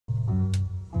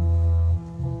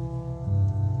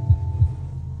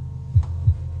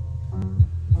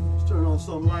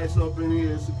some lights up in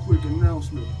here. It's a quick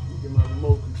announcement. You get my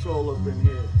remote control up in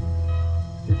here.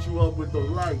 Hit you up with the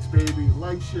lights, baby.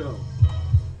 Light show.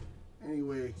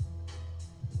 Anyway,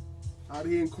 out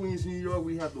here in Queens, New York,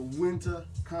 we have the Winter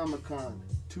Comic-Con.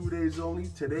 2 days only,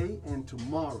 today and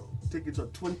tomorrow. Tickets are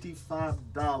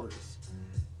 $25.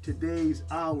 Today's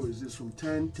hours is from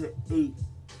 10 to 8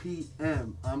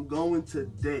 p.m. I'm going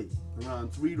today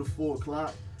around 3 to 4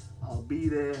 o'clock. I'll be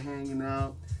there hanging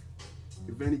out.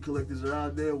 If any collectors are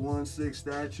out there, 1/6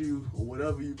 statue or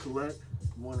whatever you collect,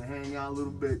 want to hang out a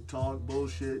little bit, talk,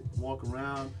 bullshit, walk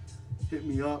around, hit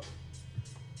me up.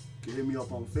 You can hit me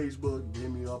up on Facebook, you can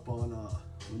hit me up on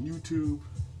YouTube.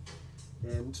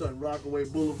 And it's on Rockaway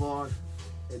Boulevard.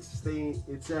 It's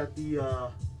at the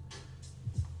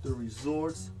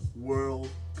Resorts World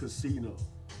Casino.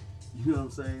 You know what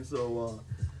I'm saying? So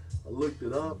I looked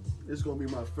it up. It's gonna be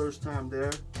my first time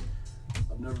there.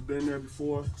 I've never been there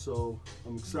before, so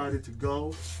I'm excited to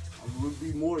go. I would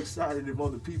be more excited if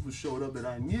other people showed up that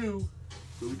I knew,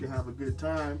 so we can have a good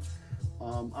time.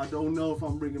 I don't know if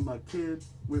I'm bringing my kid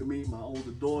with me, my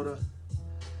older daughter,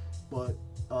 but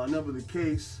never the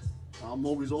case. I'm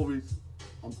always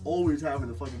having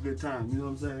a fucking good time. You know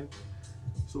what I'm saying?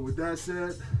 So with that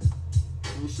said,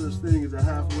 no such thing as a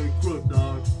halfway crook,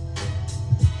 dog.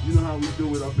 You know how we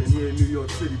do it up in here in New York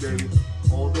City, baby.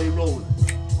 All day rolling.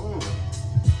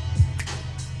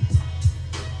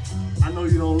 I know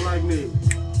you don't like me,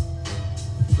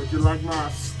 but you like my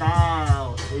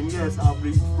style. And yes, I'll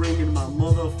be bringing my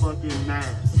motherfucking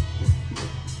mask.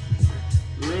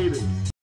 Later.